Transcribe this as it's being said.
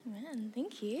Amen.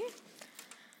 Thank you.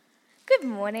 Good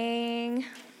morning.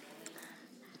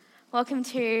 Welcome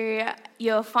to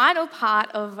your final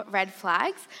part of Red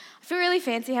Flags. I feel really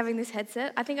fancy having this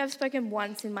headset. I think I've spoken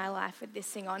once in my life with this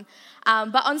thing on.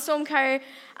 But on Stormco,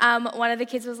 one of the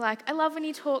kids was like, I love when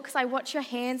you talk because I watch your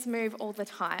hands move all the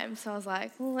time. So I was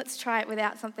like, well, let's try it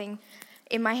without something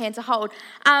in my hand to hold.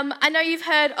 I know you've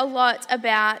heard a lot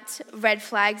about red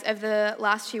flags over the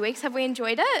last few weeks. Have we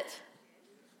enjoyed it?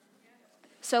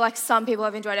 So some people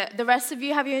have enjoyed it. The rest of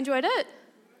you, have you enjoyed it?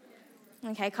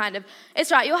 Okay, kind of.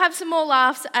 It's right, you'll have some more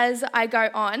laughs as I go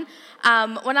on.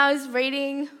 When I was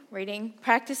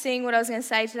practicing what I was going to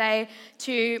say today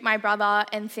to my brother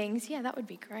and things, yeah, that would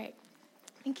be great.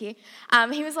 Thank you.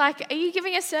 He was like, are you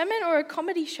giving a sermon or a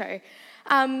comedy show?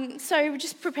 So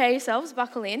just prepare yourselves,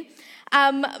 buckle in.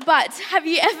 But have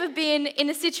you ever been in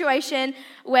a situation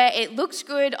where it looked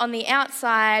good on the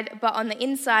outside, but on the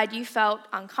inside you felt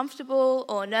uncomfortable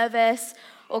or nervous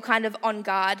or kind of on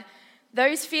guard?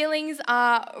 Those feelings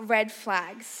are red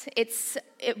flags. It's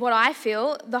what I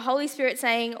feel, the Holy Spirit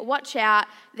saying, watch out,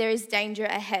 there is danger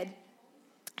ahead.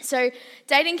 So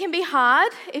dating can be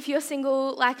hard if you're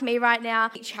single like me right now.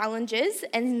 Challenges,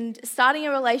 and starting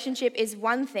a relationship is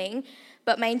one thing,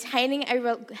 but maintaining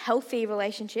a healthy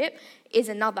relationship is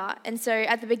another. And so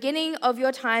at the beginning of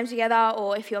your time together,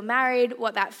 or if you're married,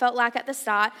 what that felt like at the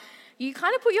start, you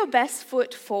kind of put your best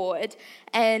foot forward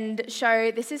and show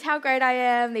this is how great I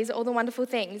am, these are all the wonderful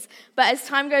things. But as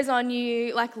time goes on,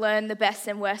 you learn the best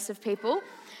and worst of people.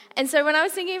 And so when I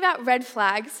was thinking about red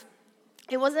flags,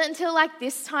 it wasn't until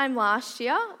this time last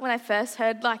year when I first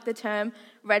heard the term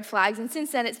red flags, and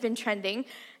since then it's been trending.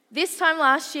 This time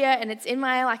last year, and it's in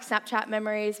my Snapchat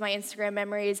memories, my Instagram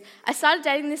memories, I started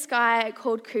dating this guy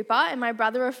called Cooper, and my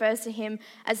brother refers to him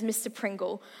as Mr.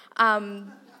 Pringle.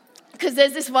 Because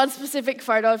there's this one specific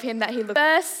photo of him that he looked.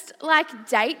 First,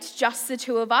 date, just the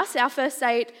two of us. Our first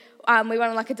date, we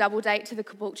went on a double date to the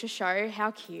Caboolture show.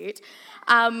 How cute.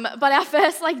 But our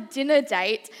first dinner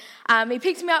date, he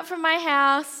picked me up from my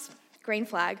house, green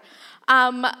flag.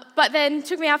 But then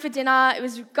took me out for dinner. It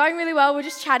was going really well. We're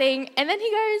just chatting. And then he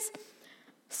goes,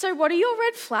 so what are your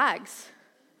red flags?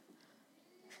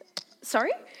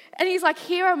 Sorry? And he's like,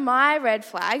 here are my red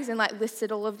flags, and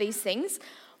listed all of these things.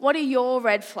 What are your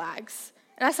red flags?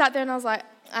 And I sat there and I was like,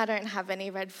 I don't have any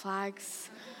red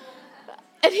flags.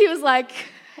 And he was like,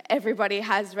 everybody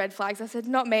has red flags. I said,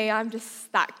 not me, I'm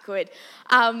just that good.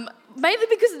 Mainly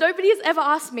because nobody has ever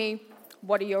asked me,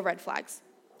 what are your red flags?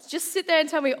 Just sit there and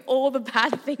tell me all the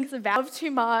bad things about me. I'm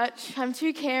too much, I'm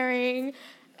too caring.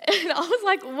 And I was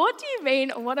like, what do you mean,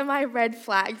 what are my red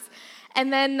flags?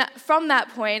 And then from that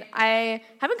point, I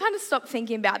haven't kind of stopped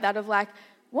thinking about that of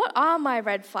what are my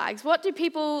red flags? What do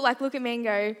people look at me and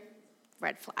go,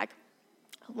 red flag?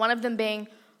 One of them being,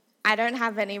 I don't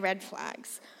have any red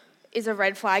flags, is a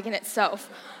red flag in itself.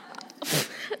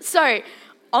 So,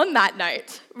 on that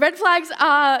note, red flags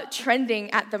are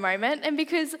trending at the moment, and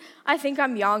because I think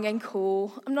I'm young and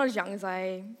cool, I'm not as young as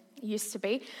I used to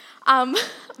be,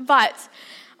 but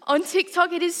on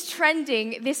TikTok it is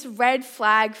trending, this red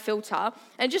flag filter,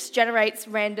 and just generates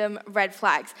random red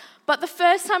flags. But the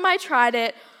first time I tried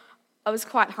it, I was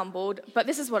quite humbled, but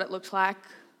this is what it looked like.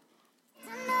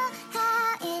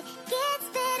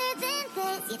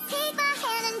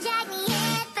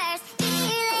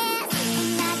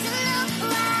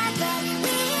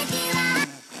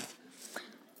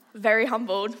 Very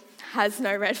humbled, has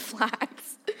no red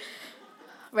flags.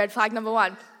 Red flag number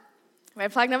 1.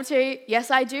 Red flag number 2, yes,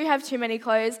 I do have too many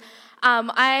clothes.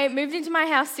 I moved into my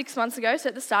house 6 months ago, so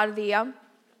at the start of the year.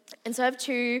 And so I have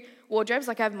 2 wardrobes,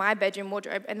 I have my bedroom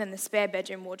wardrobe and then the spare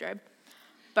bedroom wardrobe.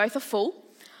 Both are full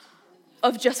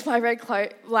of just my red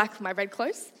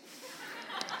clothes.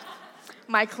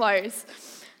 My clothes.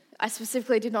 I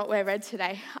specifically did not wear red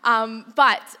today.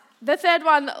 But the third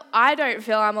one, I don't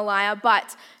feel I'm a liar,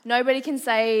 but nobody can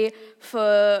say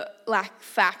for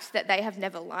fact that they have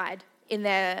never lied in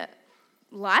their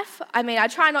life. I mean, I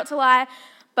try not to lie,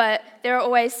 but there are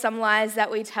always some lies that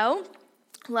we tell.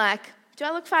 Do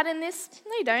I look fat in this?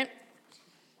 No, you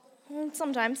don't.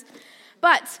 Sometimes.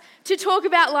 But to talk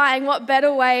about lying, what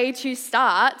better way to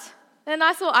start than a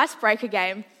nice little icebreaker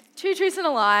game? 2 truths and a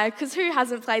lie, because who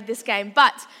hasn't played this game?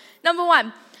 But number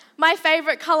 1, my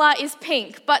favourite colour is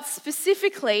pink, but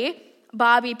specifically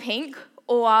Barbie pink,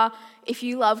 or if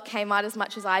you love Kmart as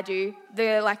much as I do,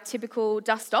 the typical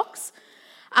dust stocks.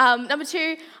 Number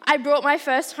 2, I bought my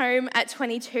first home at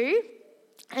 22.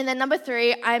 And then number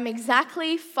 3, I'm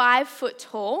exactly 5 foot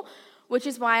tall, which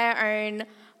is why I own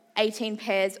 18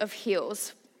 pairs of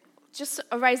heels. Just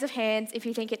a raise of hands if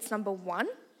you think it's number 1.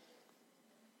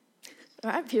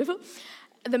 All right, beautiful.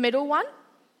 the middle one,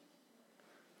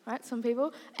 right, some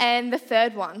people, and the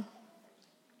third one.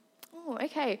 Oh,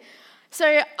 okay.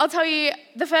 So I'll tell you,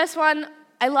 the first one,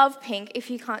 I love pink, if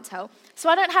you can't tell. So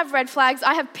I don't have red flags,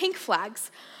 I have pink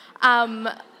flags.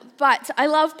 But I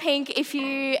love pink. If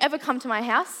you ever come to my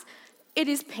house, it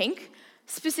is pink,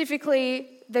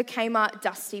 specifically the Kmart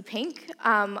dusty pink.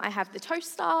 I have the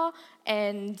toaster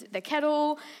and the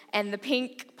kettle and the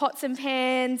pink pots and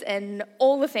pans and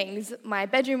all the things. My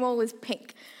bedroom wall is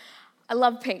pink. I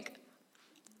love pink.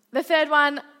 The third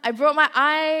one, I brought my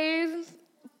eyes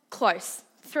close.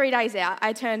 3 days out,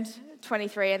 I turned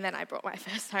 23 and then I brought my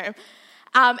first home.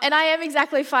 And I am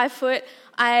exactly 5 foot.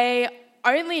 I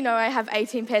only know I have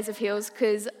 18 pairs of heels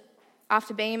because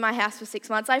after being in my house for 6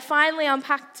 months, I finally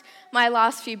unpacked my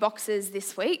last few boxes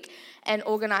this week and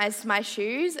organised my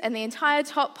shoes, and the entire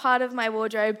top part of my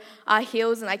wardrobe are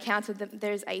heels, and I counted them,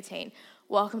 there's 18.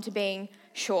 Welcome to being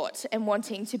short and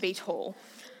wanting to be tall.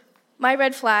 My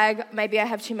red flag, maybe I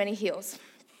have too many heels.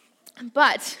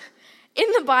 But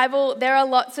in the Bible, there are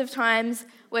lots of times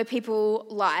where people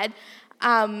lied.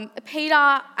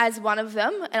 Peter as one of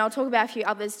them, and I'll talk about a few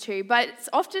others too, but it's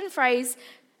often phrased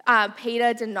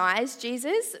Peter denies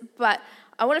Jesus, but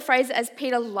I want to phrase it as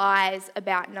Peter lies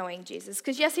about knowing Jesus.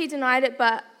 Because yes, he denied it,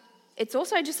 but it's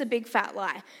also just a big fat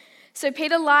lie. So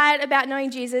Peter lied about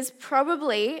knowing Jesus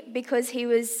probably because he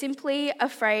was simply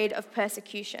afraid of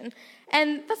persecution.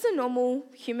 And that's a normal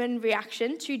human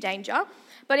reaction to danger.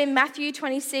 But in Matthew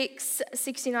 26,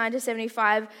 69 to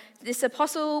 75, this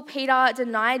apostle Peter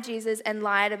denied Jesus and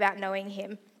lied about knowing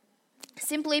him,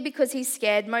 simply because he's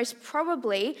scared, most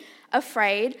probably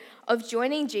afraid of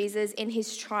joining Jesus in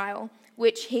his trial,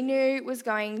 which he knew was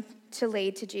going to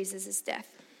lead to Jesus'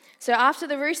 death. So after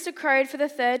the rooster crowed for the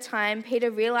 3rd time, Peter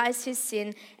realized his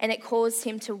sin and it caused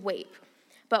him to weep.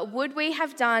 But would we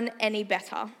have done any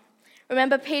better?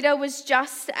 Remember, Peter was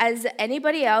just as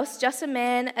anybody else, just a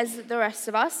man as the rest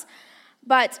of us,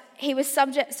 but he was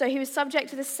subject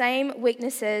to the same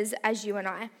weaknesses as you and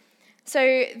I.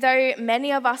 So though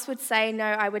many of us would say, no,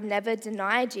 I would never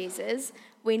deny Jesus,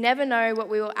 we never know what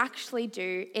we will actually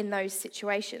do in those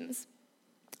situations.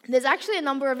 There's actually a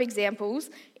number of examples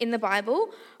in the Bible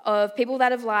of people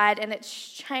that have lied and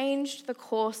it's changed the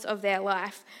course of their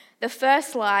life. The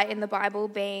first lie in the Bible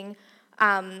being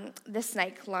the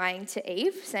snake lying to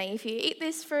Eve, saying if you eat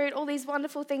this fruit, all these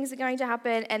wonderful things are going to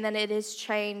happen, and then it has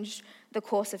changed the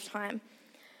course of time.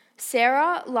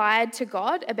 Sarah lied to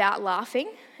God about laughing,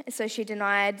 so she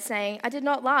denied, saying, I did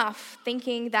not laugh,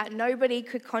 thinking that nobody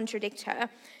could contradict her.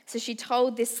 So she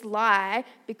told this lie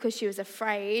because she was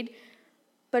afraid,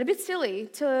 but a bit silly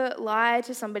to lie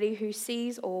to somebody who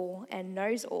sees all and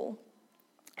knows all.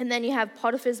 And then you have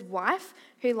Potiphar's wife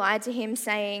who lied to him,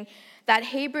 saying, that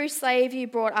Hebrew slave you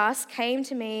brought us came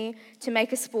to me to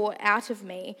make a sport out of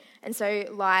me. And so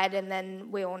lied, and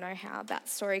then we all know how that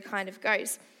story kind of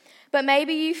goes. But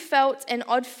maybe you felt an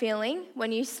odd feeling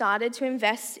when you started to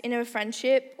invest in a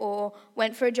friendship or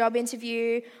went for a job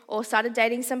interview or started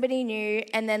dating somebody new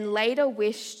and then later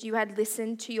wished you had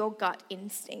listened to your gut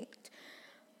instinct.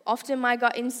 Often my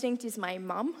gut instinct is my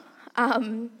mum,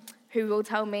 who will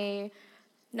tell me,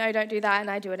 no, don't do that,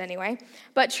 and I do it anyway.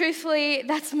 But truthfully,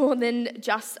 that's more than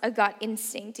just a gut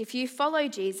instinct. If you follow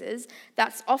Jesus,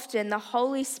 that's often the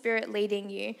Holy Spirit leading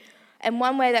you. And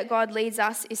one way that God leads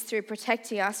us is through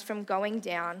protecting us from going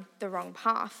down the wrong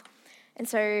path. And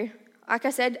so, like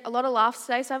I said, a lot of laughs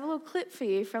today, so I have a little clip for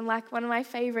you from like one of my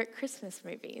favourite Christmas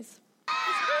movies. Hey,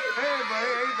 buddy,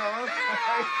 how you doing?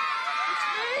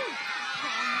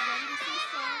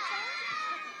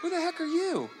 Who the heck are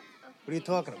you? What are you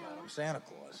talking about? I'm Santa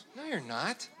Claus. No, you're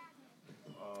not.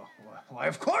 Why,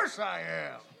 of course I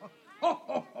am.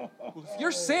 Well, if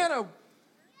you're Santa,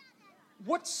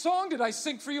 what song did I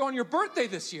sing for you on your birthday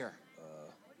this year?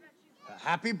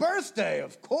 Happy birthday,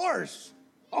 of course.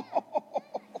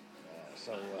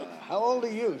 So, how old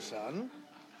are you, son?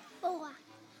 4.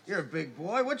 You're a big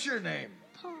boy. What's your name?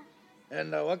 Paul.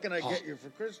 And what can I Paul, get you for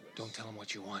Christmas? Don't tell him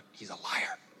what you want. He's a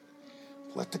liar.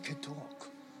 Let the kid talk.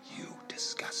 You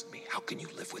disgust me. How can you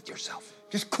live with yourself?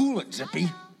 Just cool it, Zippy.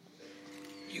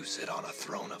 You sit on a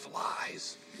throne of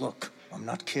lies. Look, I'm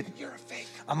not kidding. You're a fake.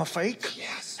 I'm a fake?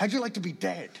 Yes. How'd you like to be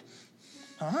dead?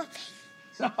 Huh?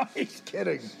 No, he's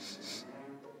kidding.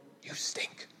 You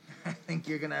stink. I think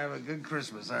you're going to have a good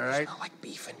Christmas, all You right? smell like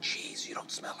beef and cheese. You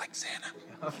don't smell like Santa.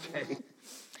 Okay.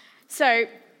 So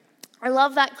I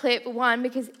love that clip, one,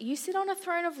 because you sit on a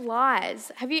throne of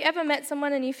lies. Have you ever met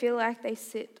someone and you feel like they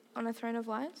sit on a throne of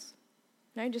lies?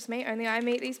 No, just me? Only I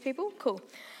meet these people? Cool.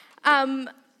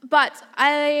 But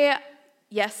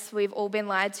yes, we've all been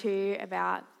lied to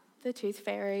about the tooth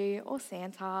fairy or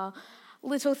Santa.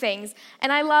 little things.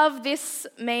 And I love this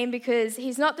meme because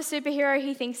he's not the superhero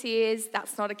he thinks he is.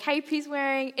 That's not a cape he's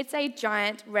wearing. It's a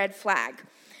giant red flag.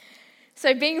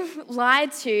 So being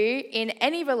lied to in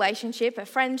any relationship, a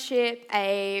friendship,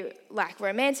 a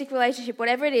romantic relationship,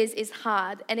 whatever it is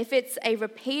hard. And if it's a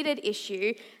repeated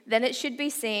issue, then it should be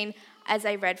seen as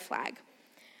a red flag.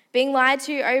 Being lied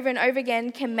to over and over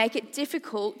again can make it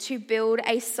difficult to build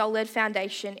a solid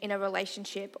foundation in a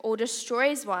relationship, or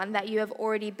destroys one that you have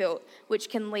already built, which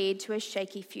can lead to a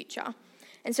shaky future.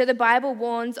 And so the Bible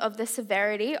warns of the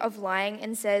severity of lying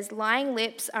and says, lying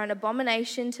lips are an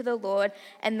abomination to the Lord,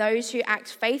 and those who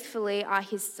act faithfully are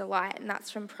his delight. And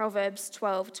that's from Proverbs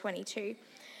 12:22.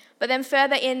 But then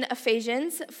further in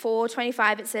Ephesians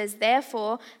 4:25, it says,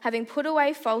 therefore, having put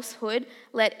away falsehood,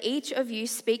 let each of you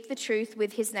speak the truth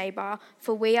with his neighbor,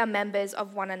 for we are members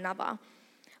of one another.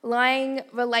 Lying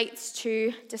relates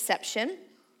to deception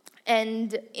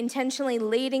and intentionally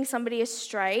leading somebody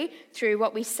astray through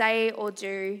what we say or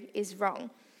do is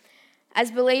wrong. As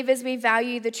believers, we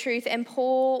value the truth, and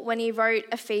Paul, when he wrote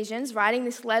Ephesians, writing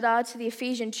this letter to the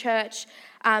Ephesian church,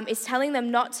 is telling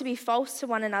them not to be false to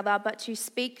one another, but to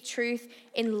speak truth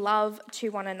in love to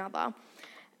one another.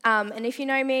 And if you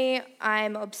know me,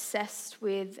 I'm obsessed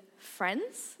with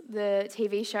Friends, the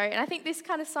TV show, and I think this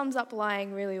kind of sums up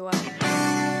lying really well.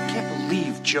 I can't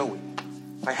believe Joey.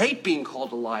 I hate being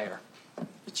called a liar.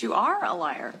 But you are a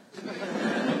liar.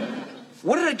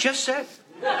 What did I just say?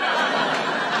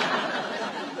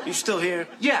 You still here?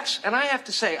 Yes, and I have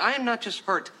to say, I am not just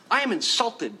hurt, I am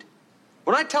insulted.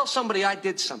 When I tell somebody I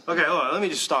did something... Okay, hold on. Let me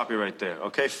just stop you right there,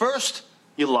 okay? First,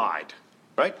 you lied,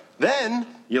 right? Then,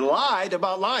 you lied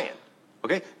about lying,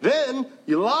 okay? Then,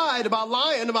 you lied about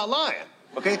lying about lying,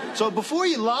 okay? So before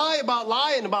you lie about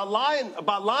lying about lying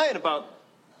about lying about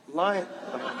lying...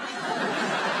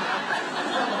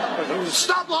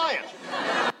 Stop lying!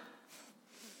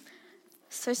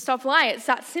 So stop lying. It's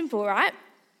that simple, right?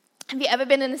 Have you ever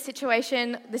been in a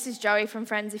situation, this is Joey from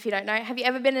Friends if you don't know, have you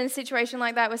ever been in a situation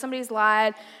like that where somebody's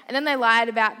lied and then they lied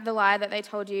about the lie that they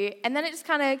told you and then it just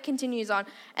kind of continues on?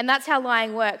 And that's how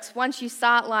lying works. Once you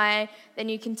start lying, then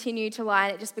you continue to lie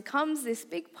and it just becomes this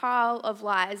big pile of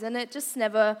lies and it just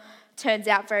never turns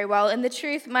out very well. And the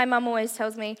truth, my mum always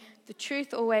tells me, the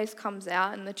truth always comes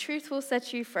out and the truth will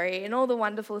set you free and all the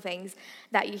wonderful things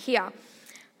that you hear.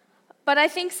 But I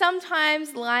think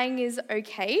sometimes lying is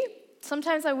okay.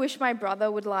 Sometimes I wish my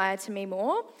brother would lie to me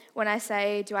more when I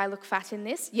say, do I look fat in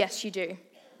this? Yes, you do.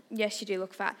 Yes, you do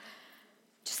look fat.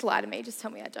 Just lie to me. Just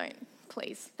tell me I don't,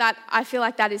 please. That I feel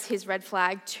like that is his red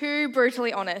flag. Too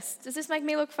brutally honest. Does this make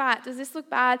me look fat? Does this look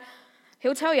bad?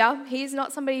 He'll tell you. He's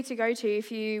not somebody to go to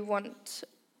if you want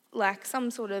some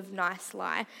sort of nice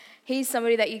lie. He's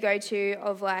somebody that you go to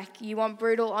of you want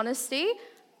brutal honesty.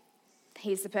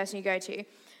 He's the person you go to.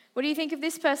 What do you think of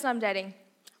this person I'm dating?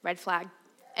 Red flag.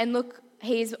 And look,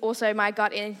 he's also my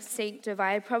gut instinct of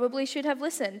I probably should have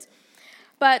listened.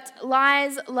 But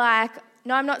lies like,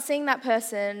 no, I'm not seeing that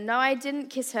person. No, I didn't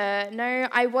kiss her. No,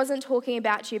 I wasn't talking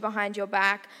about you behind your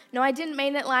back. No, I didn't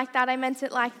mean it like that. I meant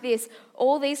it like this.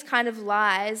 All these kind of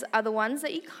lies are the ones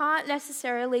that you can't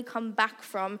necessarily come back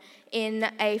from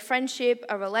in a friendship,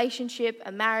 a relationship,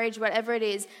 a marriage, whatever it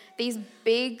is. These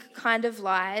big kind of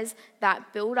lies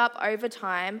that build up over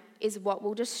time is what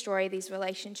will destroy these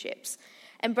relationships.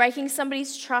 And breaking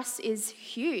somebody's trust is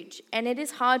huge, and it is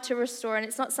hard to restore, and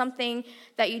it's not something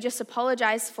that you just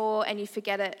apologize for and you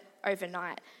forget it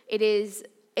overnight.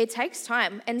 It takes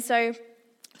time. And so,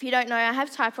 if you don't know, I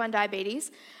have type 1 diabetes,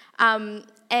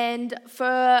 and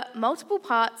for multiple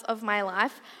parts of my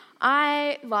life,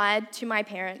 I lied to my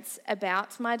parents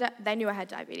about they knew I had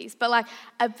diabetes, but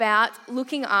about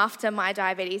looking after my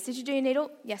diabetes. Did you do your needle?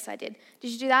 Yes, I did.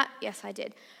 Did you do that? Yes, I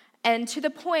did. And to the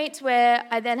point where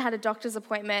I then had a doctor's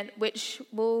appointment, which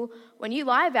when you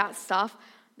lie about stuff,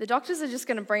 the doctors are just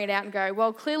going to bring it out and go,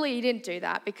 well, clearly you didn't do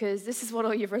that because this is what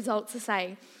all your results are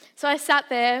saying. So I sat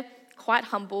there quite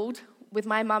humbled with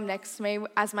my mum next to me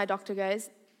as my doctor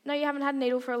goes, no, you haven't had a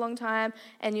needle for a long time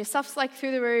and your stuff's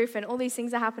through the roof and all these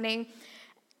things are happening.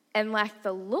 And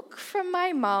the look from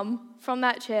my mum from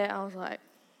that chair, I was like,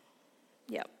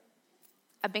 yep,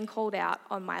 I've been called out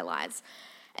on my lies.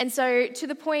 And so to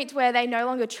the point where they no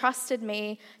longer trusted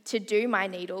me to do my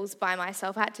needles by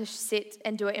myself, I had to sit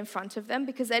and do it in front of them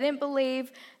because they didn't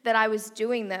believe that I was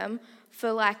doing them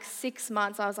for 6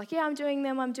 months. I was like, yeah, I'm doing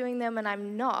them, and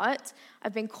I'm not.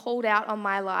 I've been called out on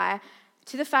my lie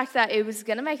to the fact that it was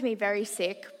going to make me very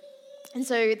sick. And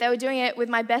so they were doing it with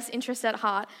my best interest at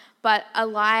heart, but a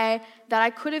lie that I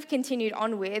could have continued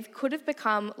on with could have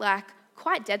become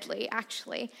quite deadly,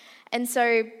 actually. And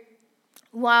so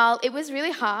while it was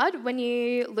really hard when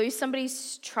you lose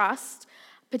somebody's trust,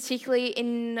 particularly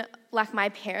in like my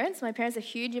parents are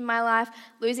huge in my life,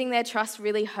 losing their trust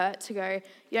really hurt to go,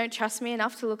 you don't trust me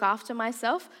enough to look after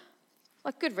myself.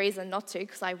 Like, good reason not to,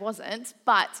 because I wasn't.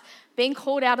 But being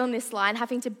called out on this line,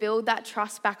 having to build that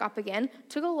trust back up again,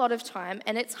 took a lot of time.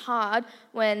 And it's hard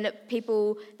when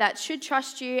people that should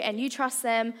trust you and you trust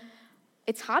them,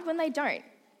 it's hard when they don't.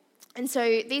 And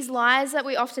so these lies that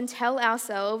we often tell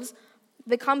ourselves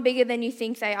become bigger than you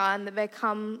think they are, and they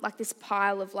become like this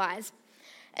pile of lies.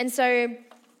 And so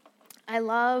I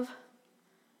love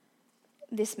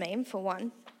this meme, for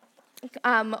one.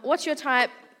 What's your type?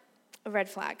 A red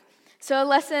flag. So a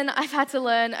lesson I've had to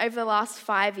learn over the last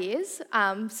 5 years,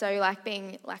 so like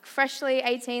being like freshly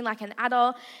 18, like an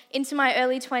adult, into my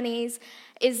early 20s,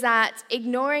 is that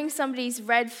ignoring somebody's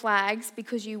red flags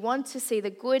because you want to see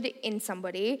the good in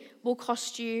somebody will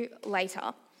cost you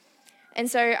later. And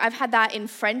so I've had that in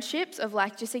friendships of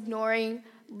like just ignoring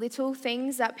little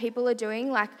things that people are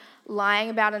doing, like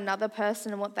lying about another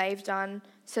person and what they've done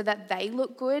so that they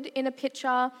look good in a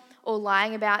picture, or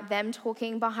lying about them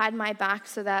talking behind my back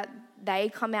so that they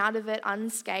come out of it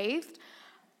unscathed.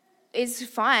 Is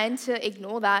fine to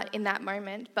ignore that in that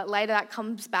moment, but later that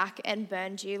comes back and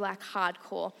burns you like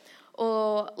hardcore.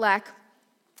 Or like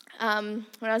when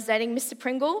I was dating Mr.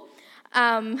 Pringle,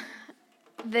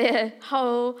 the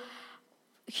whole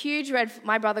huge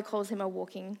my brother calls him a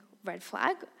walking red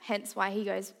flag, hence why he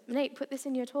goes, Monique, put this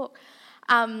in your talk.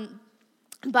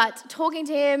 But talking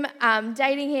to him,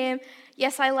 dating him,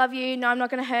 yes, I love you, no, I'm not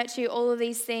going to hurt you, all of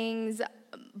these things,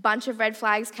 bunch of red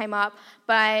flags came up,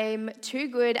 but I'm too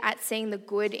good at seeing the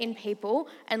good in people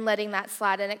and letting that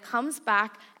slide. And it comes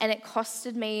back and it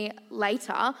costed me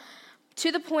later,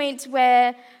 to the point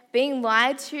where being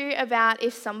lied to about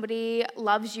if somebody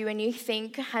loves you and you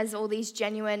think has all these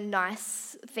genuine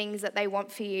nice things that they want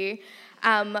for you,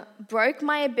 broke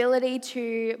my ability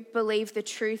to believe the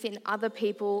truth in other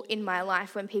people in my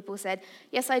life. When people said,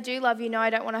 yes, I do love you, no, I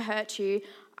don't want to hurt you,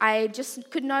 I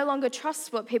just could no longer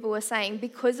trust what people were saying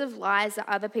because of lies that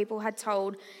other people had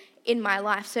told in my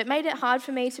life. So it made it hard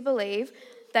for me to believe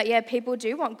that, yeah, people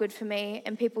do want good for me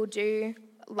and people do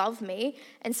love me.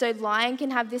 And so lying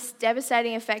can have this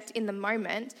devastating effect in the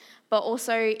moment, but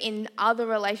also in other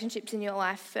relationships in your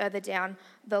life further down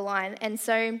the line. And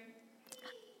so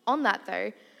on that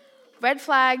though, red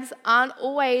flags aren't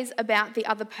always about the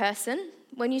other person.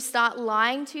 When you start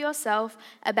lying to yourself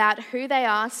about who they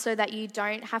are so that you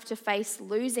don't have to face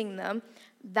losing them,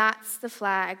 that's the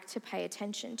flag to pay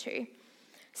attention to.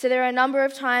 So there are a number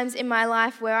of times in my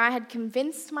life where I had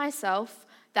convinced myself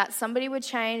that somebody would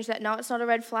change, that no, it's not a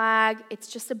red flag, it's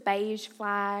just a beige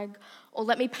flag, or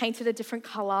let me paint it a different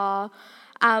colour.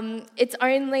 It's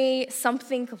only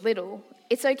something little.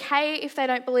 It's okay if they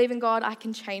don't believe in God, I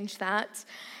can change that.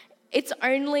 It's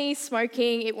only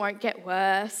smoking, it won't get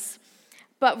worse.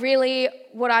 But really,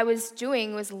 what I was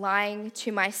doing was lying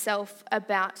to myself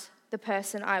about the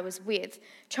person I was with,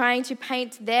 trying to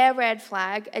paint their red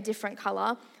flag a different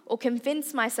colour, or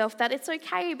convince myself that it's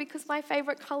okay because my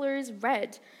favourite colour is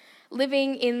red.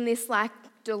 Living in this like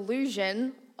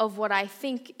delusion of what I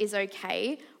think is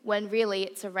okay, when really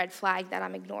it's a red flag that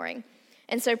I'm ignoring.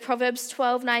 And so Proverbs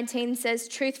 12:19 says,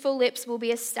 truthful lips will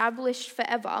be established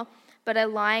forever, but a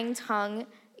lying tongue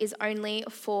is only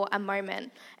for a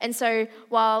moment. And so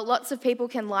while lots of people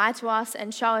can lie to us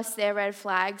and show us their red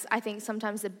flags, I think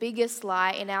sometimes the biggest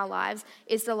lie in our lives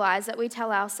is the lies that we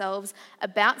tell ourselves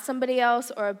about somebody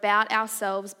else or about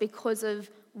ourselves because of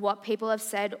what people have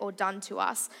said or done to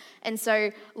us. And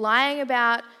so lying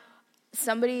about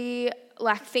somebody,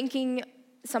 like thinking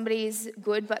somebody's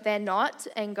good but they're not,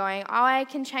 and going, oh, I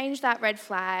can change that red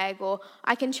flag, or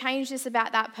I can change this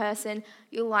about that person,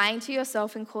 you're lying to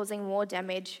yourself and causing more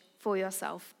damage for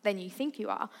yourself than you think you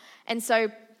are. And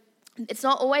so it's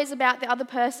not always about the other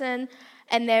person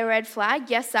and their red flag.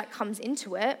 Yes, that comes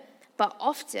into it, but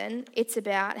often it's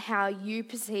about how you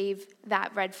perceive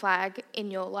that red flag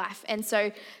in your life. And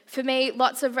so for me,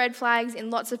 lots of red flags in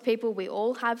lots of people. We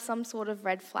all have some sort of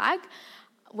red flag,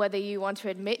 whether you want to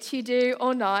admit you do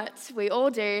or not, we all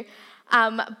do.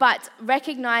 But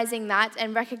recognizing that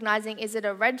and recognizing, is it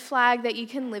a red flag that you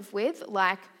can live with?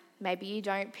 Like maybe you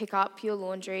don't pick up your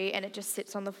laundry and it just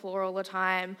sits on the floor all the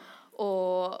time,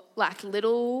 or like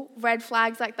little red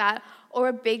flags like that, or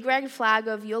a big red flag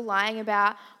of you're lying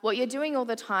about what you're doing all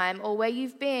the time or where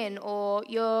you've been, or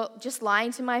you're just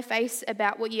lying to my face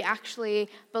about what you actually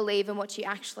believe and what you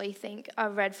actually think are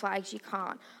red flags you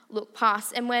can't look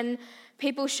past. And when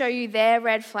people show you their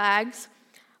red flags,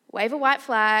 wave a white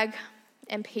flag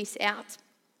and peace out.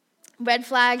 Red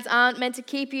flags aren't meant to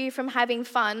keep you from having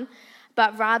fun.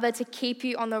 but rather to keep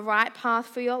you on the right path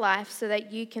for your life so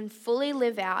that you can fully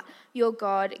live out your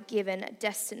God-given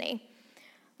destiny.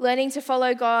 Learning to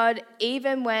follow God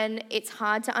even when it's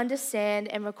hard to understand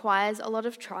and requires a lot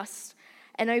of trust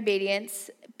and obedience,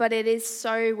 but it is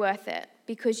so worth it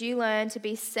because you learn to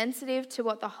be sensitive to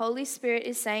what the Holy Spirit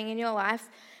is saying in your life,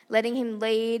 letting him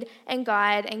lead and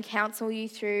guide and counsel you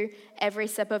through every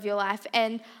step of your life.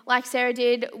 And like Sarah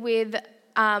did with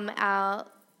our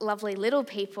lovely little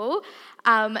people,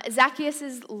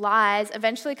 Zacchaeus' lies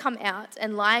eventually come out,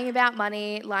 and lying about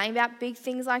money, lying about big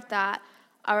things like that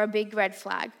are a big red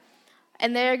flag.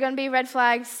 And there are going to be red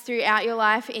flags throughout your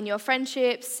life, in your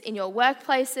friendships, in your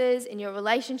workplaces, in your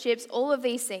relationships, all of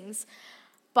these things.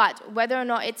 But whether or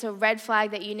not it's a red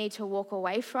flag that you need to walk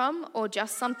away from or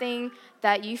just something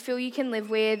that you feel you can live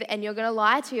with and you're going to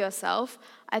lie to yourself,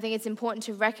 I think it's important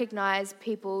to recognize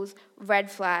people's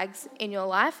red flags in your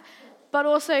life, but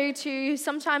also to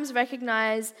sometimes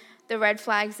recognize the red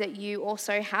flags that you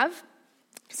also have.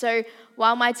 So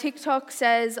while my TikTok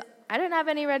says, I don't have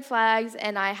any red flags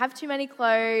and I have too many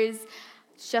clothes,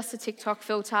 it's just a TikTok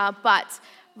filter, but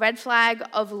red flag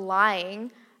of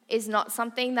lying is not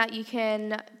something that you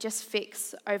can just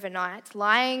fix overnight.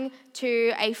 Lying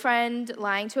to a friend,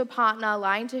 lying to a partner,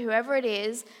 lying to whoever it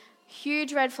is,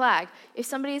 huge red flag. If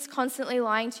somebody is constantly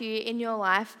lying to you in your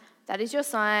life, that is your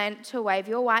sign to wave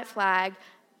your white flag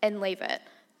and leave it.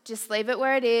 Just leave it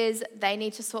where it is. They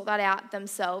need to sort that out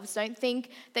themselves. Don't think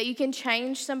that you can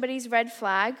change somebody's red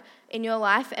flag in your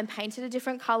life and paint it a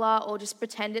different color or just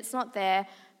pretend it's not there,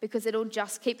 because it'll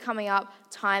just keep coming up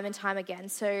time and time again.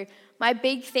 So my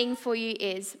big thing for you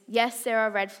is, yes, there are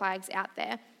red flags out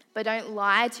there, but don't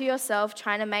lie to yourself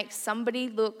trying to make somebody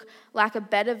look like a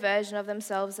better version of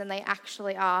themselves than they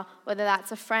actually are, whether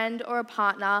that's a friend or a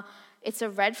partner. It's a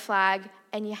red flag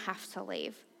and you have to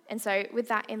leave. And so with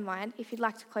that in mind, if you'd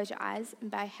like to close your eyes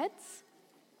and bow your heads.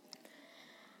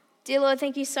 Dear Lord,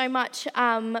 thank you so much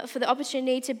for the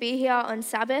opportunity to be here on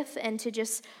Sabbath and to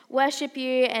just worship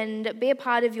you and be a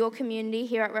part of your community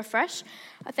here at Refresh.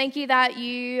 I thank you that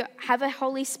you have a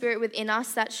Holy Spirit within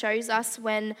us that shows us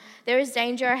when there is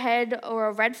danger ahead or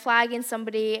a red flag in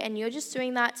somebody, and you're just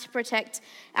doing that to protect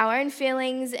our own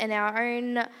feelings and our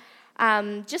own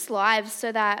just lives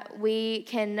so that we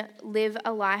can live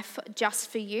a life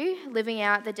just for you, living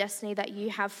out the destiny that you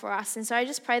have for us. And so I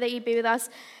just pray that you be with us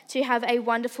to have a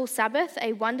wonderful Sabbath,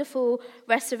 a wonderful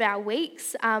rest of our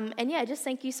weeks. Just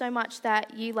thank you so much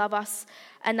that you love us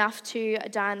enough to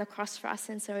die on the cross for us.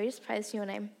 And so we just praise your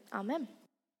name. Amen.